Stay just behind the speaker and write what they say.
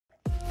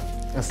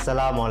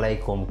আসসালামু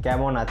আলাইকুম,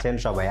 কেমন আছেন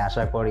সবাই?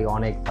 আশা করি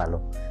অনেক ভালো।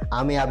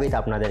 আমি আবিদ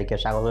আপনাদেরকে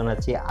স্বাগত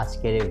জানাচ্ছি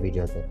আজকের এই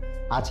ভিডিওতে।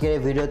 আজকের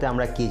এই ভিডিওতে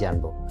আমরা কি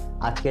জানবো?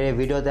 আজকের এই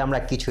ভিডিওতে আমরা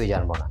কিছুই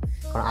জানবো না,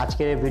 কারণ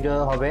আজকের এই ভিডিও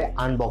হবে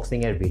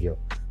আনবক্সিংয়ের ভিডিও।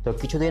 তো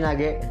কিছুদিন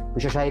আগে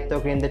বিশ্ব সাহিত্য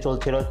কেন্দ্রে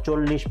চলছিল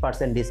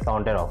 40%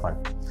 ডিসকাউন্টের অফার।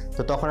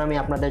 তো তখন আমি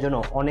আপনাদের জন্য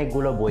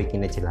অনেকগুলো বই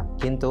কিনেছিলাম,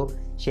 কিন্তু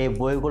সেই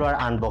বইগুলো আর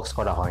আনবক্স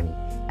করা হয়নি।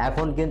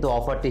 এখন কিন্তু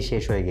অফারটি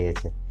শেষ হয়ে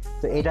গিয়েছে।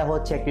 তো এটা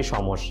হচ্ছে একটি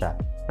সমস্যা।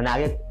 মানে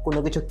আগে কোনো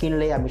কিছু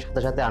কিনলেই আমি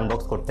সাথে সাথে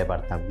আনবক্স করতে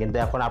পারতাম, কিন্তু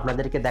এখন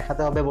আপনাদেরকে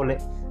দেখাতে হবে বলে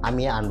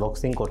আমি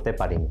আনবক্সিং করতে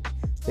পারিনি।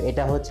 তো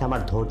এটা হচ্ছে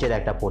আমার ধৈর্যের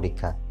একটা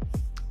পরীক্ষা।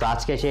 তো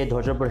আজকে সেই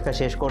ধৈর্য পরীক্ষা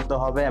শেষ করতে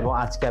হবে, এবং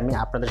আজকে আমি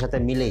আপনাদের সাথে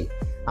মিলেই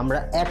আমরা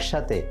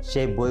একসাথে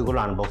সেই বইগুলো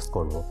আনবক্স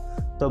করব।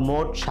 তো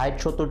মোট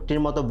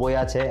 60-70টির মতো বই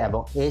আছে,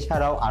 এবং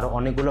এছাড়াও আরও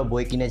অনেকগুলো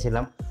বই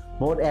কিনেছিলাম।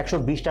 মোট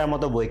 120টার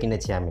মতো বই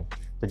কিনেছি আমি।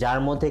 তো যার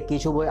মধ্যে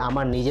কিছু বই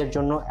আমার নিজের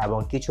জন্য এবং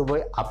কিছু বই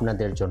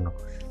আপনাদের জন্য।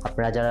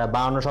 আপনারা যারা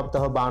 52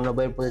 সপ্তাহ 52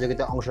 বইয়ের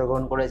প্রতিযোগিতায়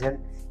অংশগ্রহণ করেছেন,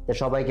 তো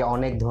সবাইকে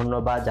অনেক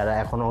ধন্যবাদ। যারা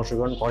এখনও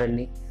অংশগ্রহণ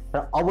করেননি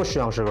তারা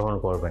অবশ্যই অংশগ্রহণ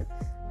করবেন।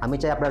 আমি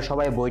চাই আপনারা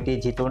সবাই বইটি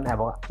জিতুন,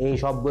 এবং এই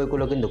সব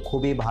বইগুলো কিন্তু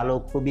খুবই ভালো,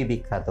 খুবই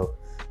বিখ্যাত।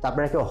 তো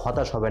আপনারা কেউ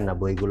হতাশ হবেন না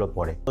বইগুলো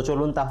পড়ে। তো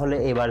চলুন তাহলে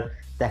এবার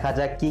দেখা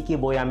যাক কি কি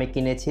বই আমি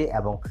কিনেছি,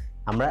 এবং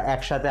আমরা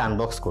একসাথে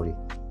আনবক্স করি।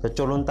 তো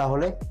চলুন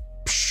তাহলে।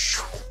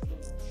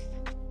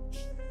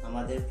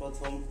 আমাদের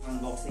প্রথম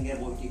আনবক্সিং এর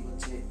বইটি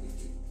হচ্ছে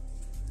এটি।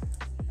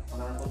 এখন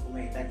আমরা প্রথমে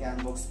এটাকে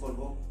আনবক্স করব।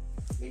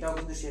 এটাও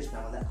কিন্তু শেষ না,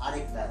 আমাদের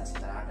আরেকটা আছে,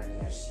 তার আটা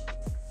নিয়ে আসছি।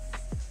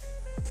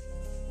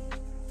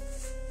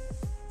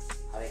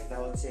 আরেকটা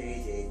হচ্ছে এই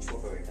যে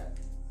ছোট এটা।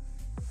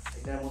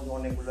 এটার মধ্যে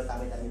অনেকগুলো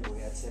দামি দামি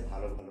বই আছে,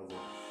 ভালো ভালো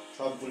বই,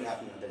 সবগুলো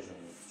আপনাদের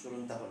জন্য।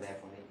 চলুন তাহলে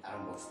এখন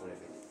আনবক্স করে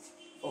ফেলি।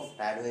 ও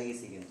টায়ার্ড হয়ে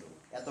গেছি, কিন্তু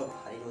এত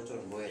ভারী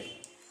ওজন বইয়ের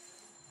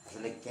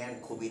আসলে ক্যান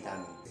খুবই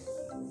দামি।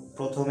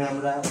 প্রথমে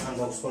আমরা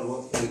আনবক্স করব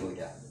এই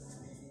বইটা।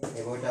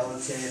 এই বইটা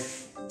হচ্ছে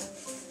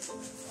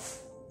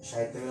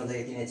সাহিত্য কেন্দ্র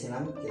থেকে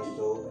কিনেছিলাম,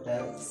 কিন্তু এটা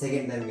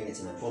সেকেন্ড টাইম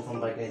কিনেছিলাম।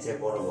 প্রথমবার কিনেছি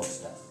বড়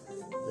বক্সটা।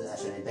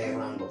 আসলে এটাকে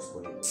এখন আনবক্স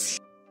করি।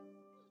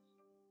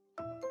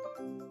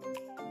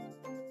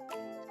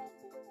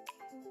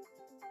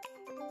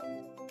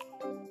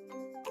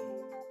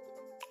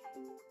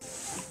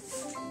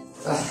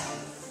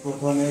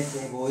 প্রথমে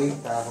যে বই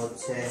তা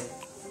হচ্ছে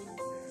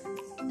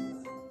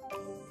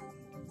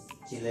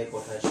চিলে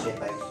কোঠার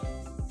সেপাই,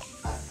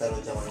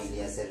 আখতারুজ্জামান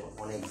ইলিয়াসের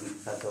অনেক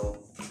বিখ্যাত।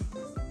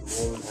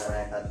 মূলধারা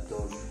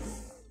 71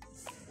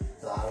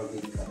 তো আরো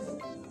বিখ্যাত।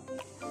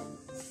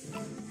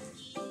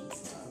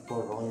 তারপর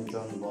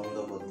রঞ্জন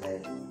বন্দ্যোপাধ্যায়,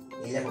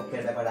 এই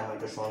লেখকের ব্যাপারে আমার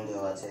একটু সন্দেহ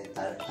আছে।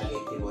 তার আগে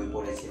একটি বই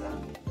পড়েছিলাম,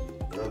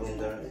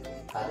 রবীন্দ্র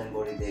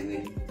কাদম্বরী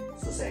দেবীর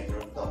সুসাইড,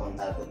 তখন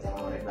তার প্রতি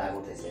আমার অনেক রাগ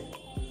উঠেছে।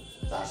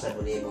 তো আশা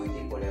করি এই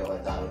বইটি পড়ে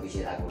হয়তো আরো বেশি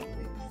রাগ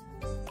উঠবে।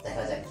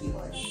 দেখা যাক কি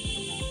হয়।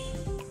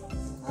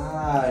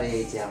 আর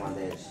এই যে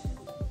আমাদের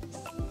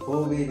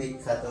খুবই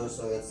বিখ্যাত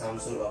সৈয়দ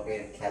শামসুল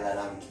হকের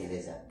খেলারাম খেলে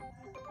যায়।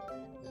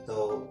 তো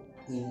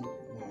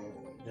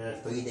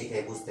দেখে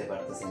বুঝতে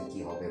পারতেছেন কি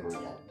হবে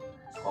বইটা,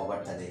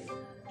 কভারটা দেখে।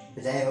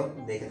 যাই হোক,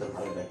 দেখে তো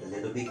ভালো লাগতো,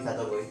 যেহেতু বিখ্যাত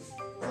বই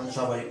আমাদের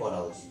সবারই পড়া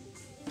উচিত।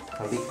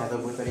 বিখ্যাত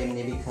বই তো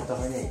এমনি বিখ্যাত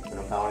হয়নি,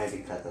 কোনো কারণে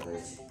বিখ্যাত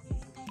হয়েছে।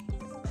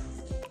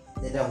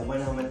 এটা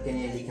হুমায়ুন আহমেদকে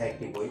নিয়ে লেখা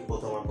একটি বই,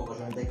 প্রথম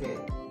প্রকাশন থেকে,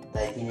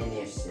 তাই কিনে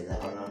নিয়ে এসছে।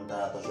 যখন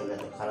তারা তো আসলে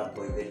এত খারাপ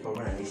বই বের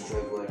করবে না,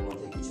 নিশ্চয়ই বইয়ের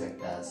মধ্যে কিছু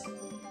একটা আছে।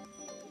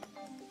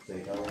 তো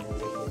এটাও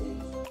লিখে দিই।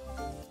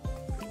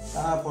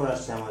 তারপর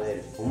আসছে আমাদের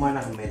হুমায়ুন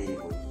আহমেদের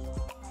বই,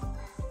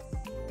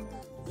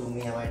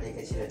 তুমি আমায়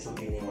ডেকেছিলে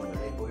ছুটির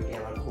নিমন্ত্রণে। এই বইটি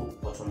আমার খুব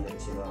পছন্দের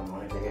ছিল, আমি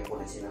অনেক জায়গায়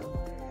পড়েছিলাম।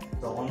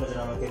 তো অন্যজন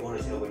আমাকে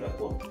বলেছিল বইটা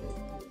পড়তে।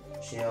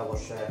 সে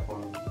অবশ্য এখন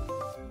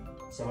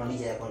সে আমার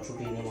নিজে এখন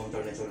ছুটির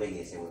নিমন্ত্রণে চলে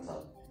গিয়েছে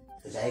কোথাও।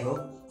 তো যাই হোক,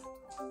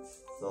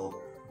 তো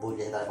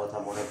বইটা তার কথা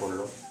মনে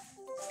পড়লো।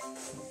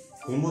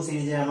 হিমু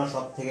সিরিজের আমার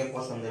সব থেকে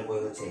পছন্দের বই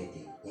হচ্ছে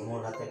এটি,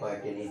 হিমুর হাতে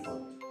কয়েকটি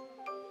নিখোঁজ।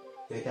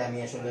 তো এটা আমি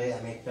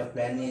একটা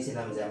প্ল্যান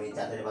নিয়েছিলাম যে আমি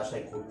যাদের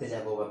বাসায় ঘুরতে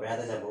যাব বা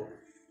বেড়াতে যাব,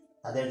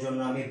 তাদের জন্য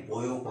আমি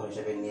বইও উপহার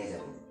হিসেবে নিয়ে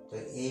যাব। তো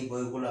এই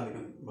বইগুলো আমি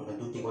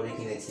দুটি করে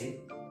কিনেছি,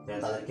 যেন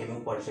তাদেরকে আমি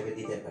উপহার হিসেবে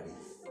দিতে পারি।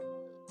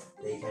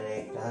 এইখানে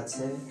একটা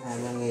আছে,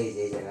 এবং এই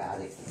যে জায়গায়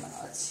আরেকটা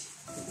আছে।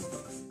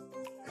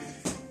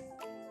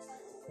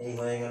 এই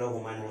হয়ে গেল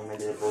হুমায়ুন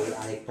আহমেদের বই।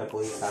 আরেকটা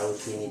বই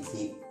কারুচিনি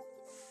দ্বীপ,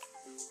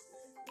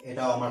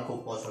 এটাও আমার খুব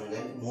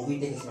পছন্দের। মুভি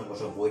দেখেছিলাম,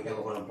 অবশ্য বইটা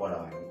কখনো পড়া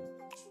হয়নি।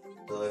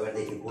 তো এবার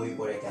দেখি বই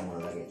পড়ে কেমন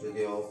লাগে।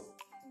 যদিও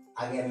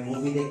আগে আমি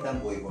মুভি দেখতাম,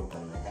 বই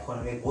পড়তাম না, এখন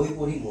আমি বই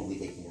পড়ি, মুভি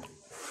দেখি না।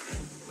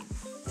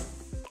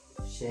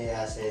 সে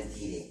আসে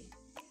ধীরে।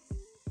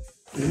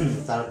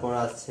 তারপর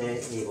আছে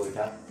এই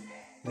বইটা,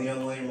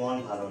 মীরাময়ীর মন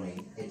ভালো নেই।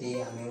 এটি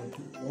আমি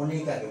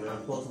অনেক আগে, মানে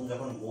প্রথম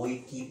যখন বই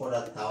কি পড়া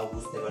তাও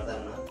বুঝতে পারতাম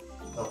না,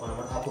 তখন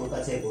আমার আপুর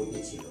কাছে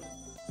বইটি ছিল,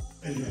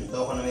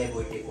 তখন আমি এই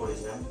বইটি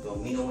পড়েছিলাম। তো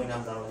মীরাময়ী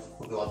নামটা আমার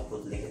খুবই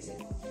অদ্ভুত লিখেছে,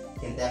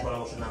 কিন্তু এখন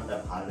অবশ্য নামটা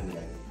ভালোই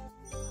লাগে।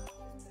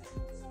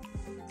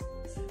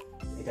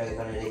 এটা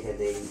এখানে রেখে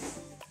দেই।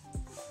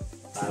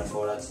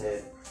 তারপর আছে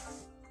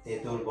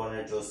তেঁতুল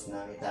বনের জ্যোৎস্না,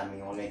 এটা আমি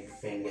অনেক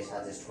ফ্রেন্ডকে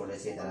সাজেস্ট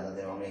করেছি, তারা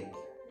তাদের অনেক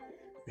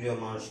প্রিয়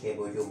মানুষকে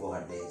বইটি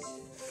উপহার দিয়েছে।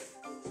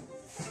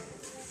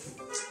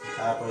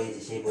 তারপরে এই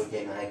যে সেই বইটি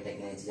আমি আরেকটা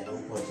কিনেছি যেন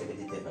উপহার হিসেবে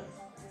দিতে পারি।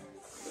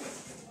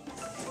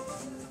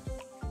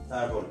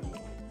 তারপর কি,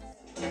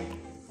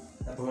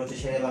 তারপর হচ্ছে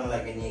শেরে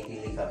বাংলাকে নিয়ে কি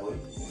লেখা বই,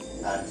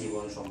 তার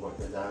জীবন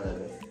সম্পর্কে জানা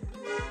যাবে।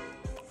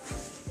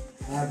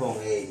 এবং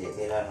এই যে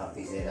হেলাল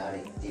হাফিজের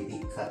আরেকটি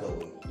বিখ্যাত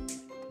বই,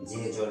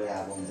 যে জলে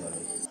আগুন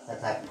জ্বলে।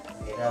 অর্থাৎ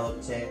এটা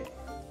হচ্ছে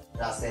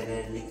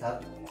রাসেলের লেখা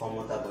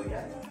ক্ষমতা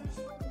বইটা।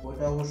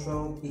 বইটা অবশ্য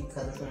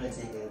বিখ্যাত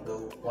শুনেছি কিন্তু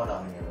পড়া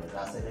হয়নি আমার।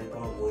 রাসেলের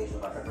কোনো বই,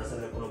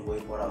 রাসেলের কোনো বই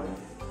পড়া হয়নি,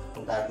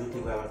 কিন্তু তার দুটি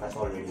বই আমার কাছে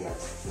অলরেডি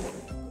আছে।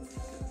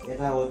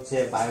 এটা হচ্ছে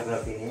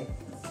বায়োগ্রাফি নিয়ে,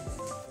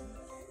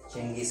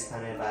 চেঙ্গিস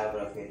খানের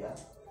বায়োগ্রাফি। এটা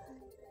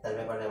তার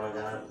ব্যাপারে আমার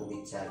জানার খুব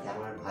ইচ্ছা আর কি।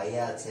 আমার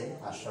ভাইয়া আছে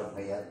আশরাফ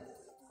ভাইয়া,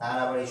 তার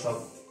আবার এইসব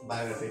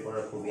বায়োগ্রাফি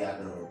পড়ার খুবই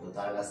আগ্রহ। তো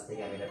তার কাছ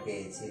থেকে আমি এটা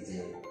পেয়েছি যে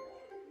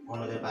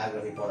অন্যদের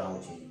বায়োগ্রাফি পড়া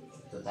উচিত,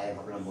 তো তাই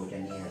ভাবলাম বইটা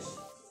নিয়ে আসি।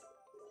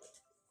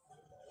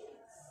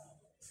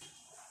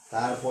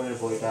 তারপরের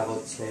বইটা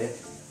হচ্ছে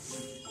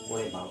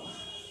ওরে বাবা,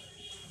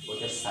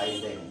 বইটার সাইজ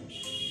দেখুন,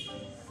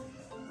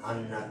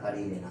 আন্না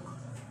কারিনা।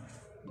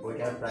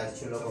 বইটার প্রাইস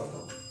ছিল কত,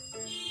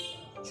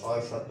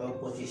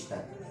 625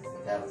 টাকা।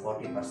 এটা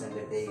 40%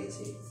 পেয়ে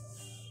গেছি।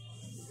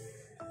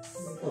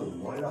 তো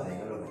ময়লা হয়ে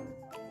গেল না,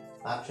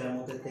 বাক্সের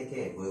মধ্যে থেকে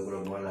বইগুলো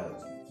ময়লা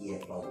হচ্ছে, কি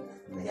একটা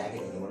আগে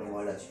থেকে মনে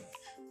ময়লা ছিল।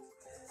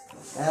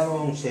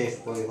 এবং শেষ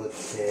বই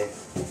হচ্ছে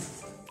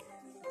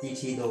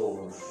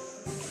চিঠিদোষ,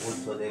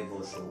 বুদ্ধদেব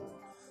বসু।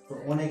 তো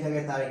অনেক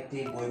আগে তার একটি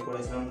বই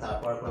পড়েছিলাম,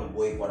 তারপর কোনো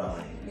বই পড়া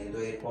হয়নি। কিন্তু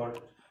এরপর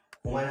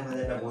হুমায়ুন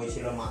আহমেদের একটা বই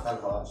ছিল মাতাল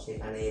হওয়া,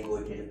 সেখানে এই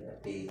বইটির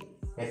একটি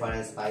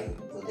রেফারেন্স পাই।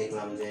 তো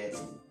দেখলাম যে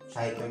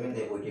সাহিত্য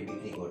কেন্দ্রে বইটি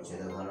বিক্রি করছে,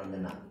 তো ভাবলাম যে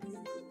না,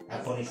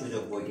 এখনই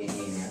সুযোগ বইটি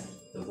নিয়ে নেওয়ার।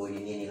 তো বইটি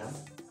নিয়ে নিলাম।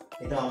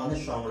 এটা আমাদের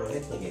সংগ্রহে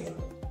থেকে গেল।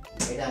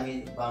 এটা আমি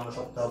 52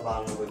 সপ্তাহ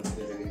 52 বই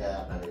প্রতিযোগিতায়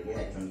আপনাদেরকে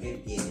একজনকে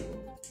দিয়ে দেবো।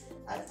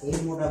 আর এই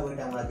মোটা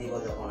বইটা আমরা দিব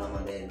যখন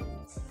আমাদের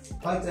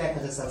হয়তো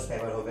 1000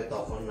 সাবস্ক্রাইবার হবে,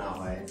 তখন না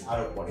হয়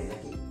আরো পরে,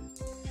 নাকি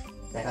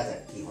দেখা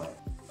যাক কি হয়।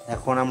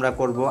 এখন আমরা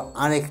করব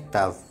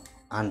আরেকটা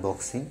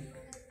আনবক্সিং,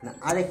 না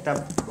আরেকটা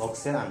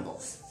বক্সের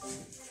আনবক্সিং।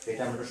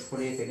 এটা আমরা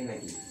সরিয়ে ফেলি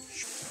নাকি।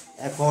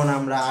 এখন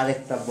আমরা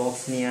আরেকটা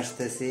বক্স নিয়ে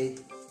আসতেছি।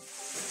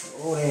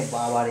 ওরে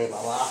বাবা রে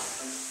বাবা,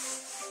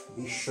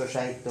 বিশ্ব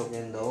সাহিত্য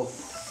কেন্দ্র,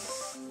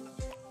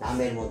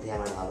 নামের মধ্যে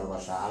আমার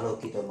ভালোবাসা।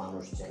 আলোকিত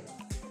মানুষ চাই।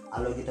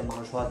 আলোকিত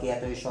মানুষ হওয়া কি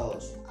এতই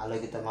সহজ?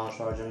 আলোকিত মানুষ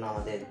হওয়ার জন্য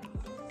আমাদের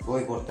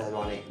বই পড়তে হবে,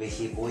 অনেক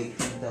বেশি বই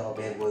কিনতে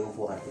হবে, বই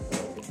উপহার দিতে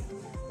হবে।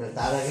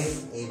 তার আগে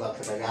এই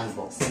বাক্সটাকে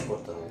আনবক্সিং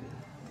করতে হবে।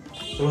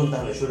 চলুন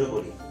তাহলে শুরু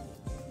করি।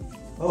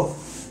 ওহ,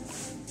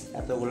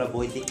 এতগুলো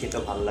বই দেখতে তো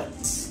ভালো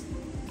লাগছে।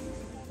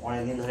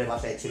 অনেকদিন ধরে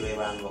বাসায় ছিল,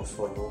 এবার আনবক্স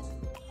করবো।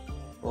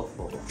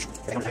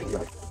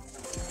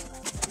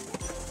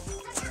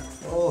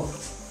 ওহ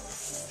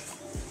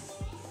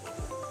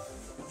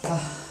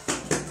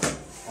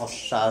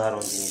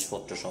অসাধারণ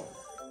জিনিসপত্র সব।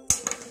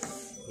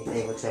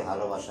 এটাই হচ্ছে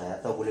ভালোবাসা।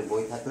 এতগুলি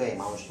বই থাকলে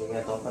মানুষকে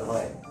দরকার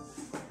হয়,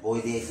 বই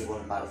দিয়ে জীবন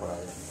পার করা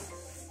যায়।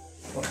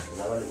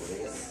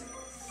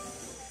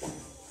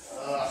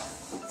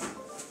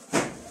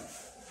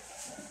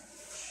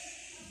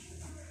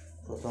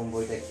 প্রথম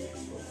বইটা কি?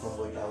 প্রথম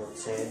বইটা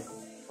হচ্ছে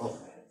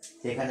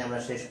যেখানে আমরা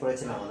শেষ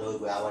করেছিলাম আমাদের ওই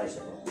বই আবার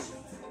এসে পড়ছে।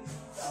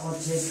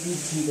 হচ্ছে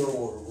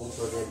তিথিডোর,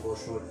 বুদ্ধদেব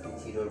বসুর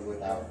তিথিডোর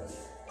বইটা।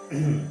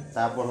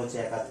 তারপর হচ্ছে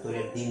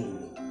 71-এর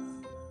দিনগুলি।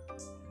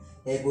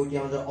 এই বইটি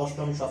আমাদের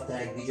 8ম সপ্তাহে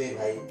এক বিজয়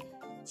ভাই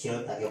ছিল,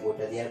 তাকে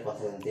বইটা দেওয়ার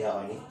কথা দেওয়া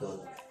হয়নি। তো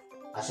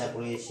আশা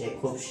করি সে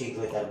খুব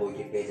শীঘ্রই তার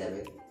বইটি পেয়ে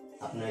যাবে।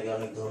 আপনাকে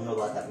অনেক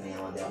ধন্যবাদ, আপনি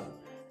আমাদের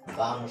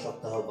 52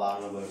 সপ্তাহ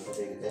 52 বই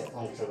প্রতিযোগিতায়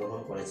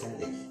অংশগ্রহণ করেছেন।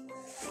 দেখি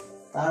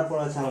তারপর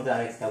আছে আমাদের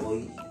আরেকটা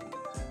বই,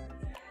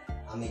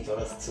 আমি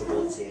জড়স্থ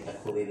বলছি, এটা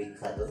খুবই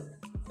বিখ্যাত।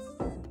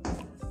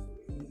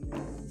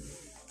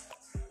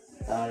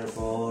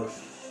 তারপর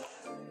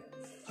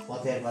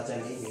পথের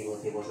পাঁচালী,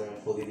 বিভূতি ভূষণের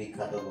খুবই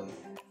বিখ্যাত বই।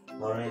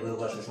 ধরনের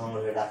বইগুলো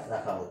সংগ্রহে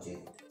রাখা উচিত।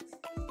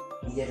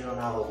 নিজের জন্য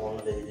না হোক,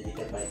 অন্যদের যদি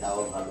দিতে পারি তাও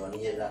ভালো,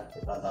 নিজের রাখতে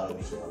পারা তাও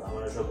বেশি ভালো।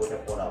 আমার সব বইটা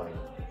পড়া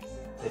হয়নি,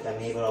 সেটা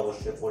আমি এবার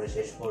অবশ্যই পড়ে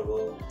শেষ করবো,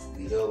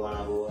 ভিডিও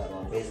বানাবো এবং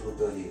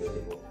ফেসবুকেও ভিডিও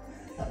দেবো।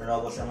 আপনারা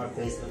অবশ্যই আমার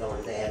ফেসবুকে আমার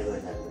সাথে অ্যাড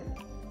হয়ে থাকবেন।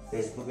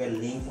 ফেসবুকের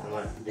লিঙ্ক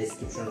আমার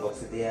ডেসক্রিপশন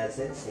বক্সে দেওয়া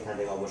আছে, সেখান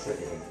থেকে অবশ্যই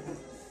দেখে নেবেন।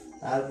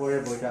 তারপরে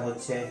বইটা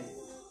হচ্ছে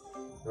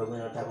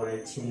রবীন্দ্রনাথ ঠাকুরের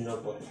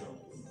ছিন্নপত্র,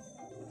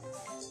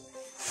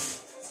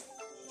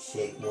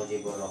 শেখ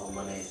মুজিবুর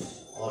রহমানের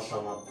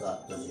অসমাপ্ত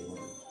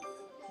আত্মজীবন।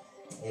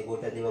 এই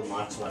বইটা দিব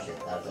মার্চ মাসে,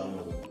 তার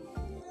জন্মদিন।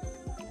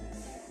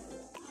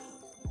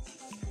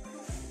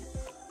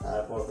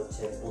 তারপর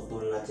হচ্ছে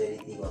পুতুল নাচের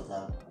ইতিকথা,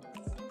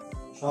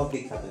 সব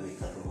বিখ্যাত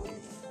বিখ্যাত বই।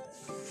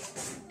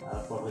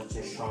 তারপর হচ্ছে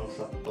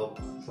সংসপ্তক,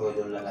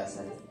 শহীদুল্লাহ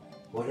কায়সারি।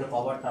 বইটার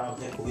কভারটা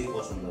আমাকে খুবই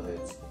পছন্দ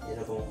হয়েছে।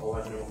 এরকম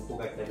কভার খুব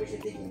একটা বেশি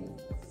দেখিনি,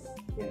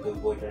 কিন্তু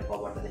বইটার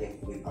কভারটা দেখে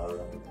খুবই ভালো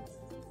লাগে।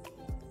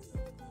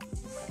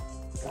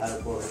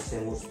 তারপর হচ্ছে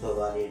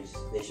মুস্তফারির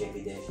দেশে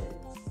বিদেশে।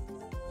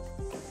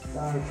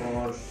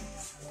 তারপর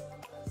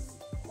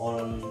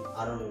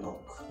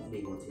আরণ্যক,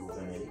 বিভূতি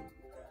ভূষণের।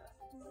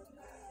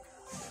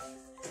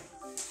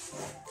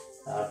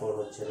 তারপর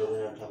হচ্ছে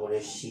রবীন্দ্রনাথ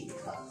ঠাকুরের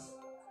শিক্ষা।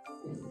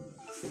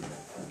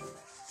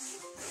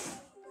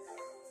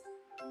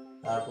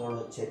 তারপর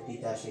হচ্ছে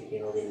তিতাস একটি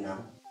নদীর নাম।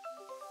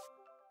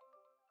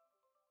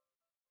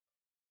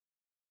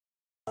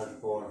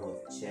 তারপর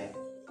হচ্ছে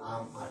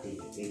আম আটির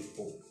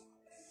বিপু,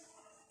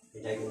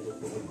 এটা কিন্তু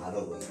খুবই ভালো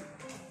বই।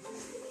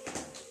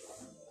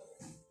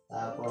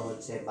 তারপর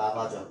হচ্ছে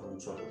বাবা যখন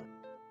ছোট।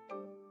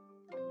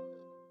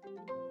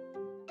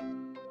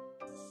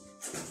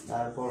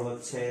 তারপর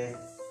হচ্ছে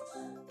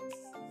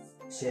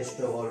শ্রেষ্ঠ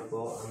গল্প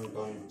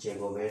আন্তন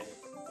চেগোভের,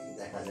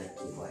 দেখা যাক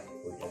কি হয়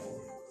ওইটা বই।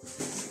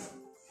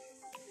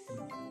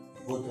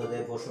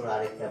 বুদ্ধদেব বসুর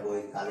আরেকটা বই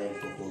কালের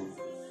পুতুল।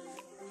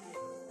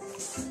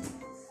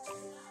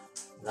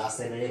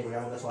 রাসেলের এই বইটা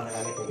আমার কাছে অনেক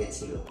আগে থেকে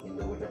ছিল,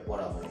 কিন্তু বইটা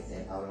পড়া হয়নি,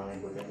 তাই ভাবলাম এই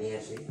বইটা নিয়ে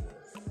আসি,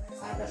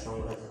 আরেকটা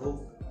সংগ্রহ থাকুক,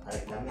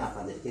 আরেকটা আমি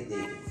আপনাদেরকে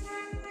দিয়ে দিই।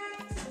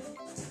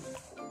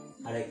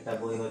 আরেকটা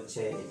বই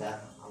হচ্ছে এটা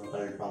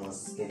আঙ্কেল টমাস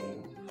কেনিং,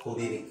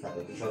 খুবই বিখ্যাত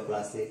কিশোর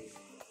ক্লাসিক,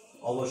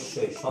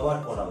 অবশ্যই সবার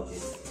পড়া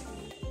উচিত।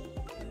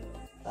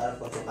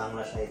 তারপর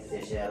বাংলা সাহিত্যে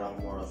সেরা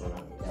রম্য রচনা,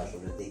 এটা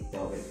আসলে দেখতে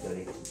হবে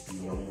কি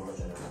রম্য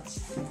রচনা আছে।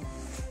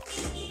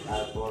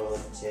 তারপর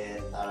হচ্ছে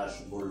তারাস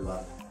বুলবা,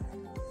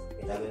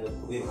 এটা কিন্তু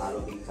খুবই ভালো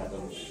বিখ্যাত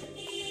বই।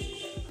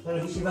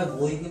 বেশিরভাগ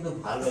বই কিন্তু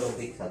ভালো এবং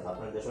বিখ্যাত,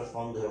 আপনার দেশের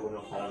সন্দেহের কোনো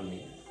কারণ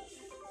নেই।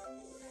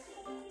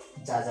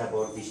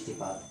 যাযাবর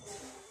দৃষ্টিপাত।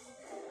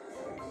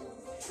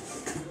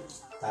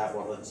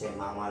 তারপর হচ্ছে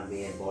মামার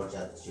বিয়ের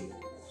বরযাত্রী।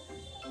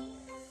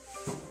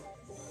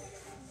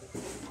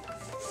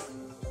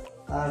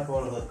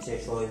 তারপর হচ্ছে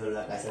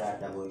শহীদুল্লাহ কাছের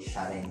একটা বই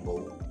সারেং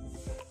বউ।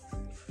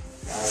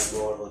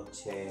 তারপর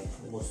হচ্ছে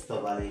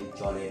মুস্তফা আলীর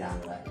জলের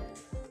আংলায়।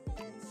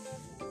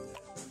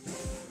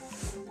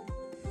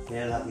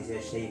 হেলাল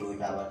হাফিজের সেই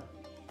বইটা আবার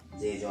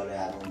যে জলে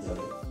আগুন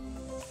জ্বলে।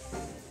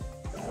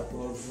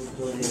 তারপর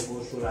বুদ্ধদেব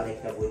বসুর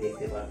আরেকটা বই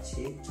দেখতে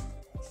পাচ্ছি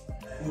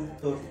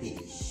উত্তর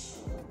 30।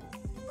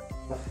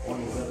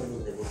 অনেকগুলো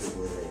বুদ্ধদেব বসুর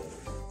বই রয়েছে।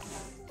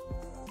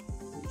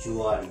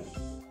 জুয়ারি।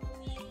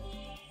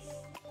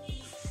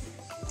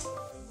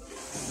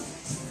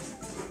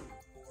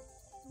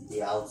 দি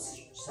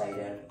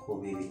আউটসাইডার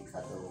খুবই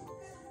বিখ্যাত।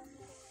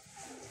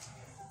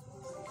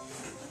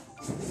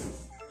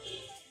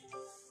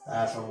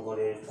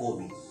 তারাশঙ্করের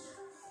কবি।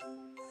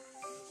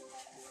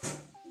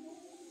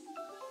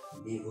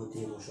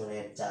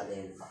 বিভূতিভূষণের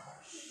চাঁদের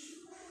পাশ।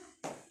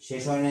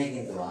 শেষ হয় নাই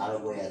কিন্তু, আরো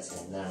বই আছে,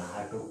 না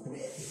আরো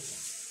ঘুরে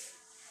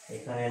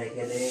এখানে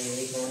রেখে দেই,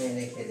 এইখানে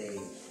রেখে দেই।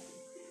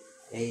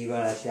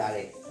 এইবার আসে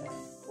আরেকটা,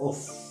 ওফ,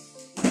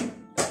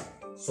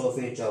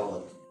 সফির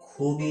জগৎ,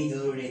 খুবই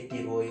জরুরি একটি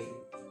বই।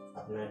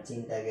 আপনার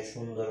চিন্তাকে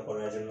সুন্দর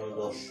করার জন্য,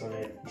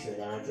 দর্শনের বিষয়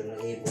জানার জন্য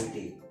এই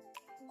বইটি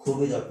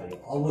খুবই দরকারি,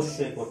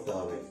 অবশ্যই পড়তে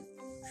হবে।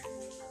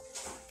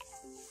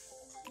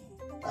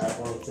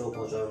 তারপর হচ্ছে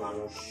উপচর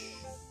মানুষ,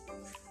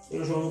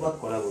 এগুলো অনুবাদ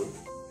করা বই।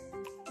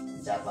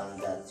 জাপান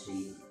যাত্রী,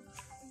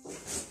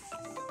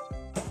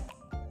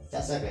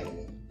 চাচা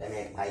কাহিনী, আমি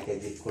এক ভাইকে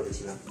গিফট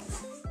করেছিলাম।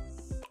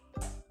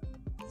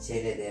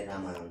 ছেলেদের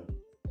রামায়ণ।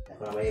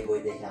 এখন আবার এই বই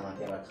দেখে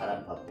আমাকে আবার খারাপ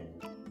ভাববেন,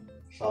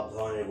 সব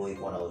ধরনের বই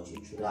পড়া উচিত,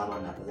 শুধু আমার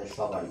না, আপনাদের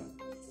সবারই।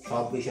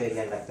 সব বিষয়ে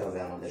জ্ঞান রাখতে হবে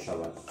আমাদের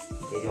সবার।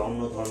 এই যে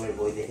অন্য ধর্মের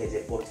বই দেখে যে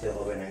পড়তে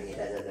হবে না,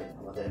 এটা যাতে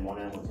আমাদের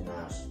মনের মধ্যে না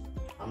আসে।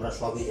 আমরা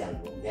সবই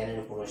জানবো,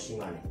 জ্ঞানের কোনো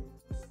সীমা নেই।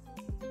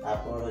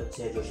 তারপর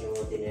হচ্ছে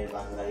জসীমউদ্দিনের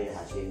বাঙালির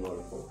হাসির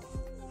গল্প।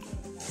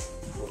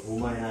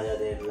 হুমায়ুন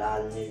আজাদের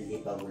লাল নীল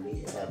দীপাবলি,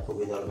 এটা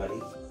খুবই দরকারি।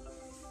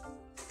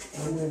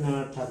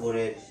 রবীন্দ্রনাথ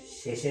ঠাকুরের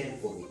শেষের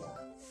কবিতা,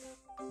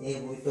 এই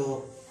বই তো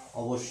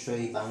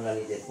অবশ্যই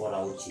বাঙালিদের পড়া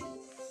উচিত,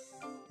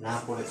 না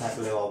পড়ে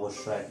থাকলেও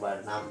অবশ্য একবার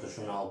নাম তো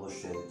শোনা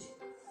অবশ্যই উচিত।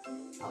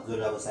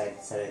 আব্দুল আবু সাইদ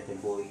স্যারের একটি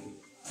বই,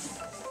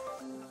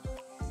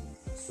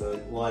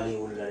 সৈয়দ ওয়ালি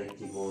উল্লাহর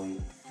একটি বই,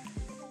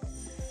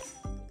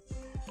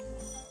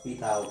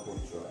 পিতা ও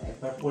পুত্র,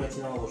 একবার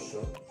পড়েছিলাম অবশ্য,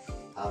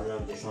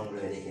 ভাবলাম যে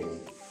সংগ্রহে রেখে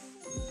দিই।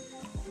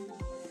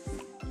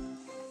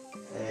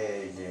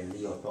 এই যে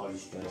লিও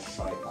টলস্টয়ের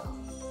শয়তান,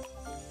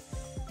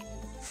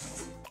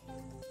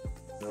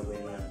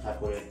 রবীন্দ্রনাথ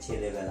ঠাকুরের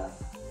ছেলেবেলা,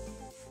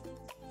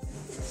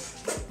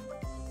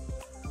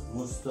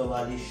 মুস্তফা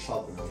আলীর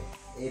স্বপ্ন,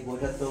 এই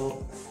বইটা তো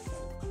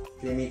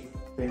প্রেমিক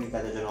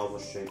প্রেমিকাদের জন্য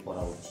অবশ্যই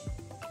পড়া উচিত।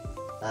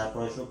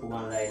 তারপরে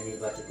সুকুমার রায়ের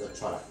নির্বাচিত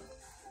ছড়া,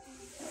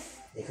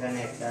 এখানে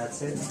একটা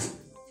আছে,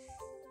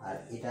 আর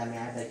এটা আমি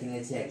আরেকটা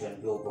কিনেছি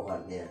একজনকে উপহার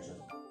দেওয়ার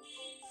জন্য।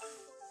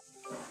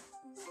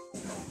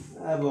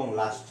 এবং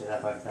লাস্টের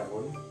একটা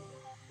বই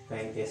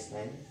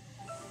ফ্র্যাঙ্কেনস্টাইন।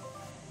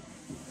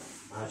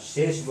 আর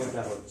শেষ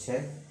বইটা হচ্ছে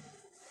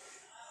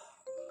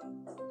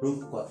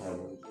রূপকথার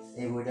বই।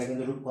 এই বইটা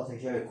কিন্তু রূপকথা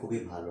হিসেবে খুবই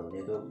ভালো,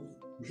 যেহেতু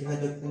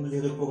বিশেষত কিন্তু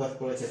যেহেতু প্রকাশ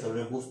করেছে,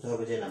 তাহলে বুঝতে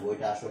হবে যে না,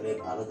 বইটা আসলে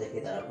ভালো দেখে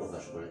তারা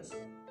প্রকাশ করেছে।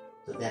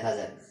 তো দেখা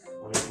যাক,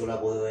 অনেকগুলো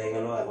বই হয়ে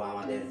গেল এবং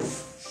আমাদের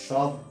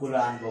সবগুলো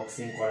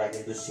আনবক্সিং করা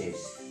কিন্তু শেষ।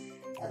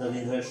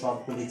 এতদিন ধরে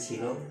সবগুলি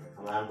ছিল,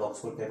 আমরা আনবক্স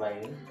করতে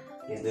পারিনি,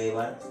 কিন্তু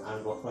এবার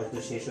আনবক্স হয়তো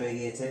শেষ হয়ে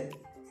গিয়েছে।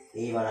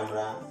 এইবার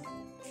আমরা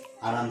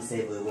আরামসে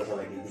বইগুলো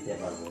সবাইকে দিতে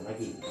পারবো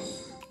নাকি?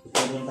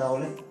 চলুন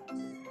তাহলে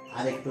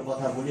আর একটু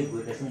কথা বলি,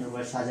 বইটা সুন্দর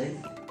করে সাজাই,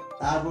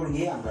 তারপর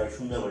গিয়ে আমরা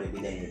সুন্দর করে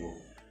বিদায় নেব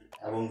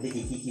এবং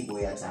দেখি কি কি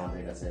বই আছে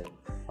আমাদের কাছে।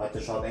 হয়তো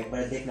সব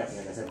একবারে দেখলে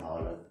আপনার কাছে ভালো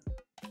লাগবে।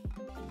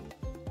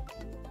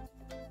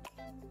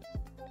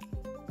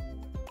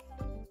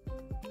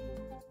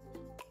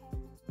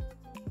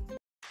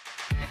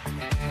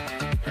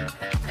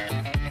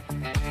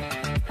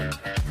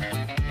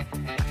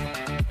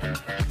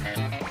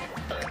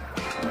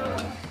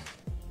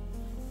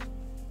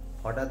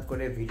 হঠাৎ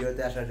করে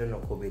ভিডিওতে আসার জন্য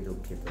খুবই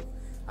দুঃখিত।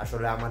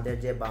 আসলে আমাদের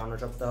যে 52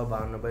 সপ্তাহ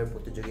 52 বইয়ের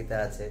প্রতিযোগিতা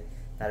আছে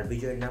তার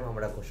বিজয়ীর নাম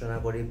আমরা ঘোষণা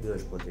করি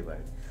বৃহস্পতিবার,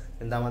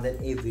 কিন্তু আমাদের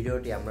এই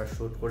ভিডিওটি আমরা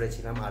শ্যুট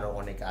করেছিলাম আরও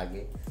অনেক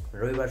আগে,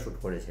 রবিবার শ্যুট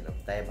করেছিলাম।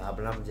 তাই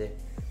ভাবলাম যে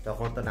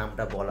তখন তো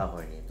নামটা বলা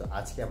হয়নি, তো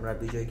আজকে আমরা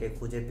বিজয়ীকে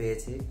খুঁজে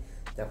পেয়েছি,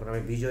 তখন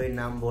আমি বিজয়ীর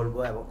নাম বলবো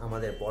এবং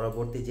আমাদের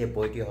পরবর্তী যে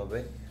বইটি হবে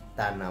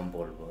তার নাম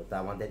বলবো। তো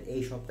আমাদের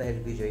এই সপ্তাহের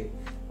বিজয়ী,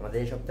 আমাদের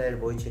এই সপ্তাহের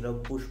বই ছিল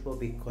পুষ্প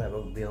বৃক্ষ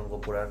এবং বিহঙ্গ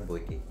পুরাণ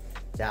বইটি,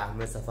 যা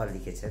আহমেদ সাফার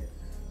লিখেছেন।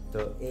 তো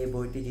এই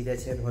বইটি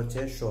জিতেছেন হচ্ছে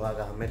সোহাগ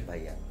আহমেদ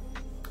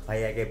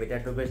ভাইয়াকে বেটা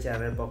টুবের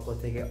চ্যানেলের পক্ষ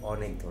থেকে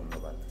অনেক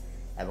ধন্যবাদ।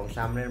 এবং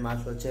সামনের মাস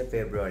হচ্ছে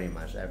ফেব্রুয়ারি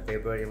মাস, আর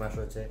ফেব্রুয়ারি মাস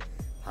হচ্ছে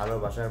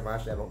ভালোবাসার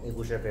মাস এবং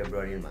 21শে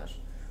ফেব্রুয়ারির মাস।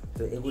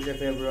 তো 21শে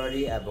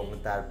ফেব্রুয়ারি এবং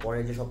তারপরে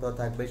যে সপ্তাহ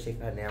থাকবে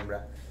সেখানে আমরা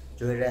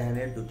জহির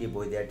রায়হানের দুটি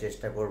বই দেওয়ার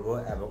চেষ্টা করব,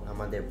 এবং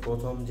আমাদের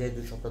প্রথম যে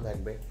 2 সপ্তাহ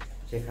থাকবে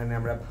সেখানে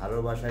আমরা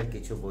ভালোবাসার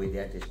কিছু বই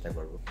দেওয়ার চেষ্টা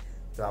করব।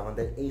 তো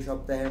আমাদের এই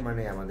সপ্তাহের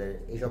আমাদের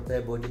এই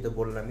সপ্তাহের বইটি তো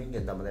বললামই,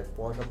 কিন্তু আমাদের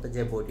পরের সপ্তাহে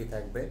যে বইটি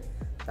থাকবে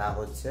তা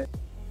হচ্ছে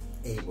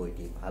এই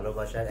বইটি,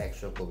 ভালোবাসার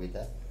 100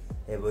 কবিতা।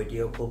 এই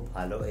বইটিও খুব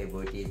ভালো। এই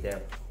বইটিতে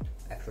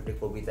 100টি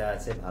কবিতা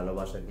আছে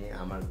ভালোবাসা নিয়ে।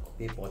 আমার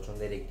খুবই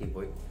পছন্দের একটি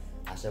বই।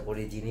 আশা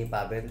করি যিনি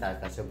পাবেন তার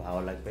কাছে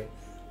ভালো লাগবে।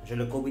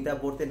 আসলে কবিতা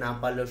পড়তে না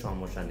পারলেও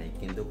সমস্যা নেই,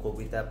 কিন্তু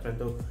কবিতা আপনার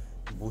তো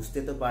বুঝতে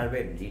তো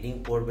পারবেন, রিডিং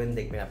পড়বেন,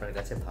 দেখবেন আপনার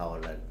কাছে ভালো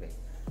লাগবে।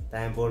 তাই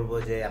আমি বলবো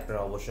যে আপনারা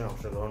অবশ্যই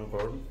অংশগ্রহণ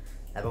করুন,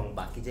 এবং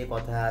বাকি যে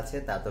কথা আছে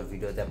তা তো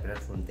ভিডিওতে আপনারা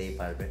শুনতেই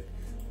পারবেন।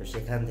 তো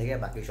সেখান থেকে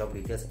বাকি সব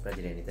ডিটেলস আপনারা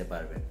জেনে নিতে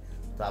পারবেন।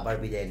 তো আবার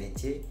বিদায়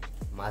নিচ্ছি,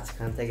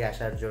 মাঝখান থেকে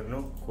আসার জন্য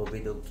খুবই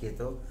দুঃখিত।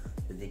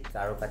 যদি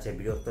কারো কাছে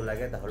বিরক্ত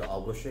লাগে তাহলে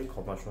অবশ্যই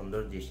ক্ষমা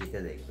সুন্দর দৃষ্টিতে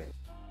দেখবেন।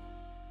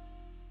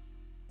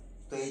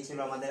 তো এই ছিল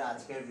আমাদের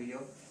আজকের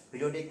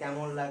ভিডিওটি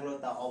কেমন লাগলো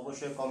তা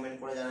অবশ্যই কমেন্ট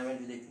করে জানাবেন।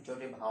 যদি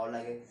ভিডিওটি ভালো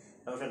লাগে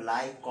তাহলে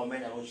লাইক,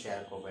 কমেন্ট এবং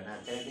শেয়ার করবেন, আর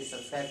চ্যানেলটি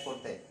সাবস্ক্রাইব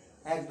করতে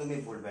একদমই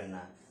ভুলবেন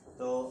না।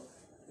 তো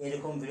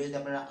এরকম ভিডিও যদি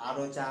আপনারা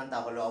আরও চান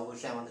তাহলে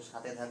অবশ্যই আমাদের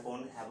সাথে থাকুন,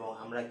 এবং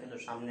আমরা কিন্তু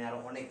সামনে আরও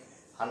অনেক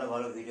ভালো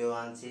ভালো ভিডিও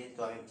আনছি। তো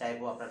আমি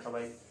চাইবো আপনারা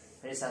সবাই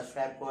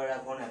সাবস্ক্রাইব করে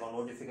রাখুন এবং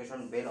নোটিফিকেশন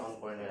বেল অন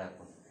করে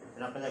রাখুন,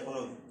 যেন আপনাদের কোনো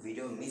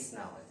ভিডিও মিস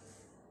না হয়।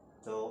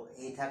 তো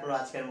এই থাকলো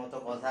আজকের মতো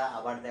কথা,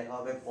 আবার দেখা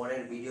হবে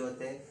পরের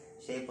ভিডিওতে।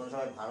 সেই পর্যন্ত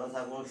সবাই ভালো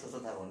থাকুন, সুস্থ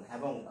থাকুন,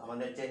 এবং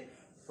আমাদের যে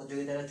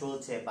প্রতিযোগিতাটা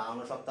চলছে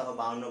 52 সপ্তাহ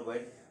 52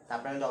 বইয়ের, তা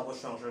আপনারা কিন্তু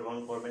অবশ্যই অংশগ্রহণ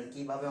করবেন।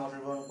 কিভাবে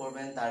অংশগ্রহণ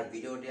করবেন তার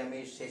ভিডিওটি আমি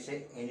শেষে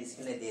এন্ড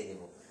স্ক্রিনে দিয়ে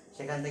দেবো,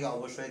 সেখান থেকে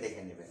অবশ্যই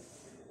দেখে নেবেন।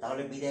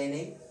 তাহলে বিদায়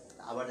নেই,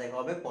 আবার দেখা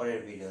হবে পরের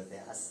ভিডিওতে।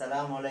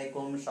 আসসালামু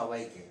আলাইকুম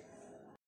সবাইকে।